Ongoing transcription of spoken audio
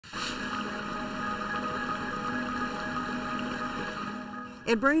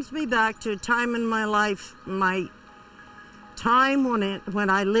It brings me back to a time in my life, my time when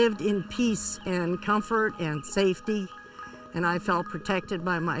I lived in peace and comfort and safety, and I felt protected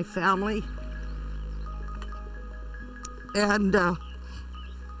by my family. And,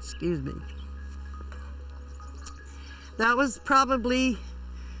 excuse me, that was probably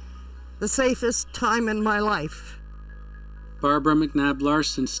the safest time in my life. Barbara McNabb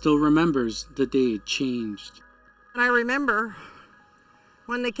Larson still remembers the day it changed. I remember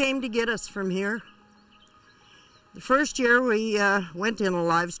when they came to get us from here. The first year we went in a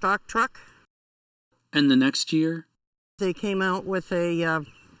livestock truck. And the next year? They came out with an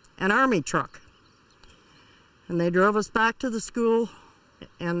army truck. And they drove us back to the school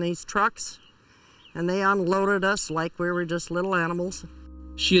in these trucks, and they unloaded us like we were just little animals.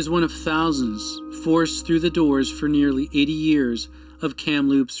 She is one of thousands forced through the doors for nearly 80 years of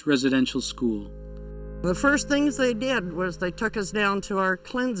Kamloops Residential School. The first things they did was they took us down to our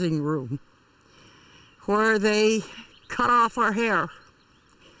cleansing room, where they cut off our hair.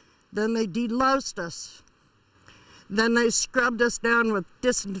 Then they deloused us. Then they scrubbed us down with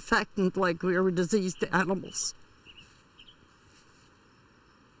disinfectant like we were diseased animals.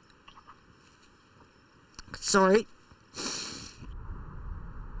 Sorry.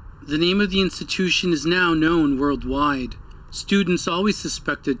 The name of the institution is now known worldwide. Students always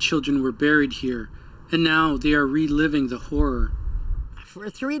suspected children were buried here, and now they are reliving the horror. For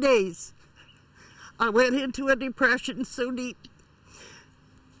 3 days, I went into a depression so deep.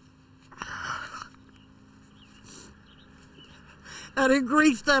 And a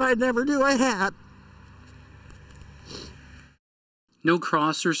grief that I never knew I had. No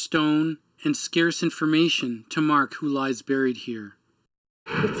cross or stone, and scarce information to mark who lies buried here.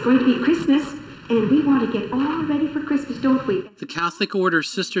 It's going to be Christmas, and we want to get all ready for Christmas, don't we? The Catholic Order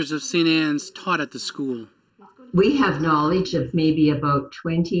Sisters of St. Anne's taught at the school. We have knowledge of maybe about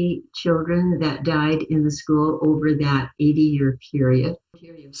 20 children that died in the school over that 80-year period.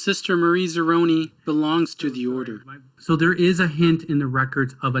 Sister Marie Zeroni belongs to the order. So there is a hint in the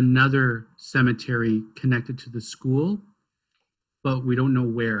records of another cemetery connected to the school, but we don't know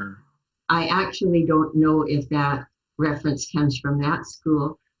where. I actually don't know if that reference comes from that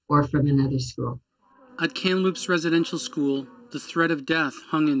school or from another school. At Kamloops Residential School, the threat of death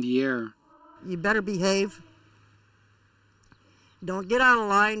hung in the air. You better behave. Don't get out of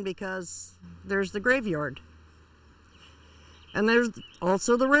line, because there's the graveyard. And there's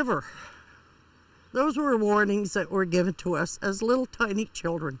also the river. Those were warnings that were given to us as little tiny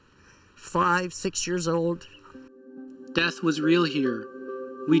children, 5, 6 years old. Death was real here.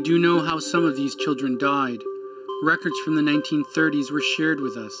 We do know how some of these children died. Records from the 1930s were shared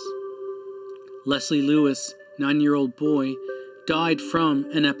with us. Leslie Lewis, 9-year-old boy, died from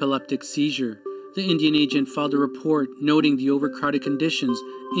an epileptic seizure. The Indian agent filed a report noting the overcrowded conditions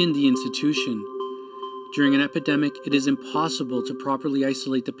in the institution. During an epidemic, it is impossible to properly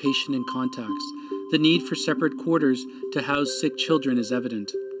isolate the patient and contacts. The need for separate quarters to house sick children is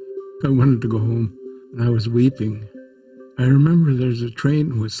evident. I wanted to go home, and I was weeping. I remember there's a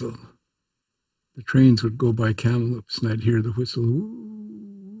train whistle. The trains would go by Kamloops, and I'd hear the whistle.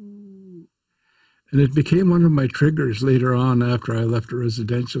 Woo. And it became one of my triggers later on after I left a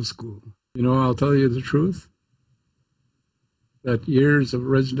residential school. You know, I'll tell you the truth. That years of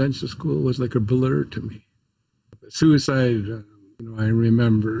residential school was like a blur to me. Suicide, I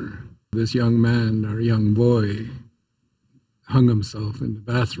remember this young man or young boy hung himself in the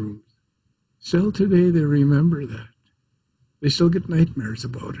bathroom. Still today they remember that. They still get nightmares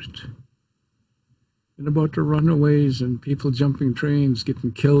about it. And about the runaways and people jumping trains,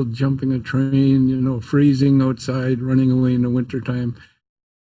 getting killed jumping a train, freezing outside, running away in the wintertime.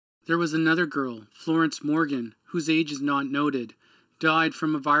 There was another girl, Florence Morgan, whose age is not noted, died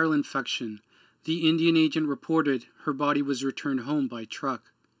from a viral infection. The Indian agent reported her body was returned home by truck.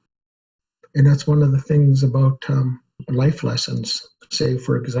 And that's one of the things about life lessons. Say,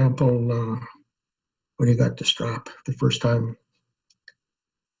 for example, when you got the strap the first time,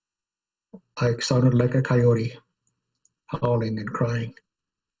 I sounded like a coyote, howling and crying.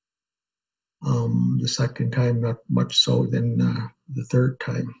 The second time, not much so. Then the third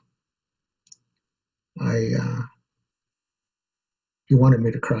time, he wanted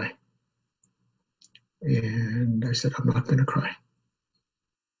me to cry. And I said, I'm not going to cry.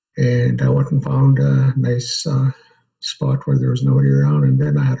 And I went and found a nice spot where there was nobody around, and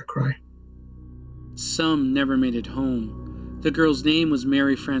then I had to cry. Some never made it home. The girl's name was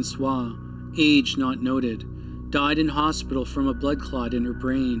Mary Francois, age not noted, died in hospital from a blood clot in her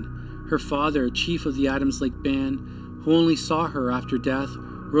brain. Her father, chief of the Adams Lake Band, who only saw her after death,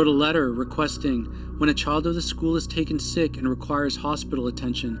 wrote a letter requesting when a child of the school is taken sick and requires hospital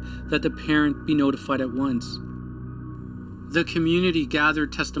attention that the parent be notified at once. The community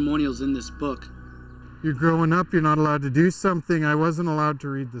gathered testimonials in this book. You're growing up, you're not allowed to do something. I wasn't allowed to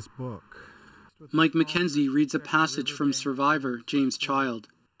read this book. Mike McKenzie reads a passage from survivor James Child.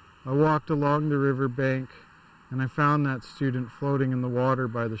 I walked along the riverbank and I found that student floating in the water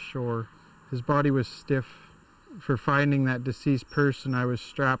by the shore. His body was stiff. For finding that deceased person, I was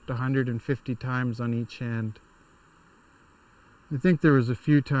strapped 150 times on each hand. I think there was a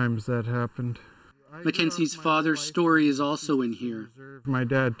few times that happened. Mackenzie's father's story is also in here. My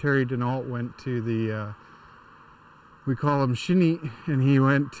dad, Terry Denault, went to the, we call him Shinny, and he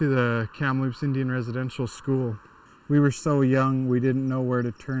went to the Kamloops Indian Residential School. We were so young, we didn't know where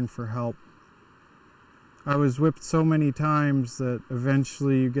to turn for help. I was whipped so many times that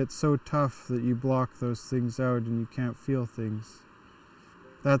eventually you get so tough that you block those things out and you can't feel things.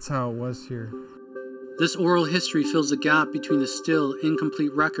 That's how it was here. This oral history fills a gap between the still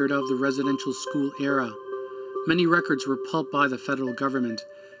incomplete record of the residential school era. Many records were pulped by the federal government,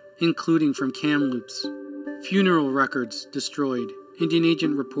 including from Kamloops. Funeral records destroyed, Indian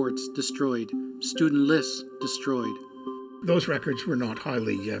agent reports destroyed, student lists destroyed. Those records were not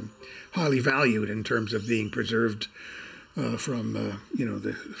highly valued in terms of being preserved from the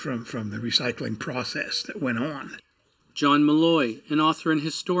recycling process that went on. John Malloy, an author and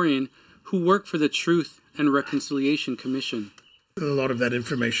historian who worked for the Truth and Reconciliation Commission. A lot of that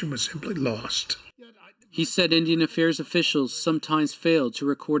information was simply lost. He said Indian Affairs officials sometimes failed to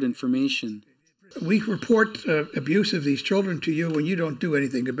record information. We report abuse of these children to you when you don't do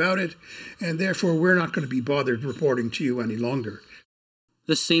anything about it, and therefore we're not going to be bothered reporting to you any longer.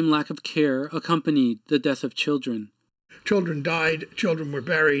 The same lack of care accompanied the death of children. Children died, children were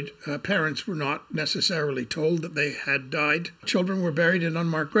buried, parents were not necessarily told that they had died. Children were buried in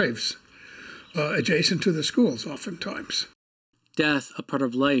unmarked graves, adjacent to the schools oftentimes. Death a part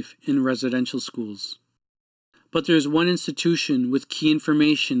of life in residential schools. But there's one institution with key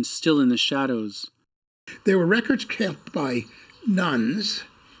information still in the shadows. There were records kept by nuns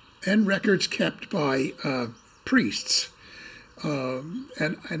and records kept by priests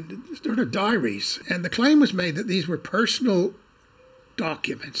and sort of diaries. And the claim was made that these were personal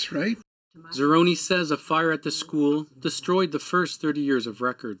documents, right? Zeroni says a fire at the school destroyed the first 30 years of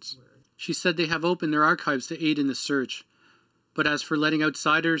records. She said they have opened their archives to aid in the search. But as for letting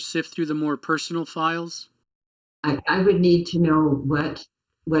outsiders sift through the more personal files, I would need to know what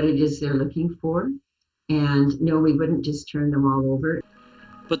it is they're looking for. And no, we wouldn't just turn them all over.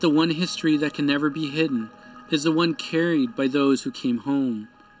 But the one history that can never be hidden is the one carried by those who came home.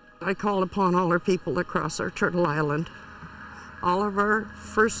 I call upon all our people across our Turtle Island, all of our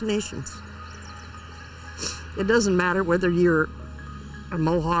First Nations. It doesn't matter whether you're a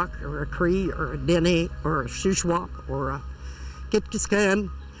Mohawk or a Cree or a Dene or a Shuswap or a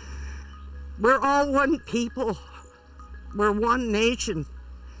Kitkiskan. We're all one people. We're one nation.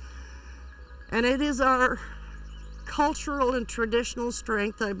 And it is our cultural and traditional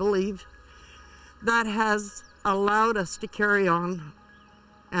strength, I believe, that has allowed us to carry on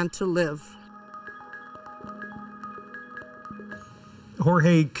and to live.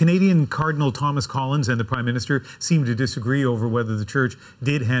 Jorge, Canadian Cardinal Thomas Collins and the Prime Minister seem to disagree over whether the church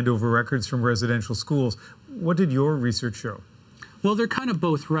did hand over records from residential schools. What did your research show? Well, they're kind of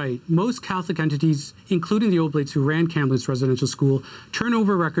both right. Most Catholic entities, including the Oblates who ran Kamloops Residential School, turn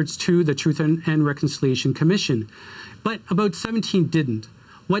over records to the Truth and Reconciliation Commission. But about 17 didn't.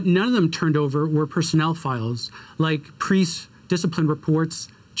 What none of them turned over were personnel files, like priests, discipline reports,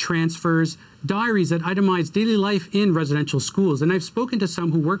 transfers, diaries that itemize daily life in residential schools. And I've spoken to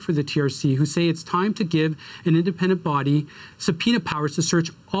some who work for the TRC who say it's time to give an independent body subpoena powers to search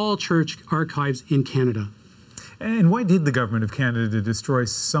all church archives in Canada. And why did the Government of Canada destroy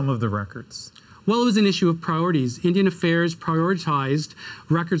some of the records? Well, it was an issue of priorities. Indian Affairs prioritized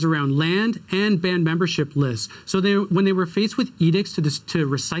records around land and band membership lists. So when they were faced with edicts to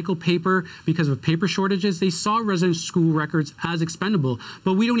recycle paper because of paper shortages, they saw residential school records as expendable.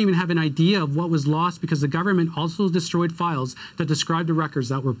 But we don't even have an idea of what was lost because the government also destroyed files that described the records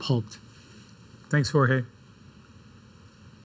that were pulped. Thanks, Jorge.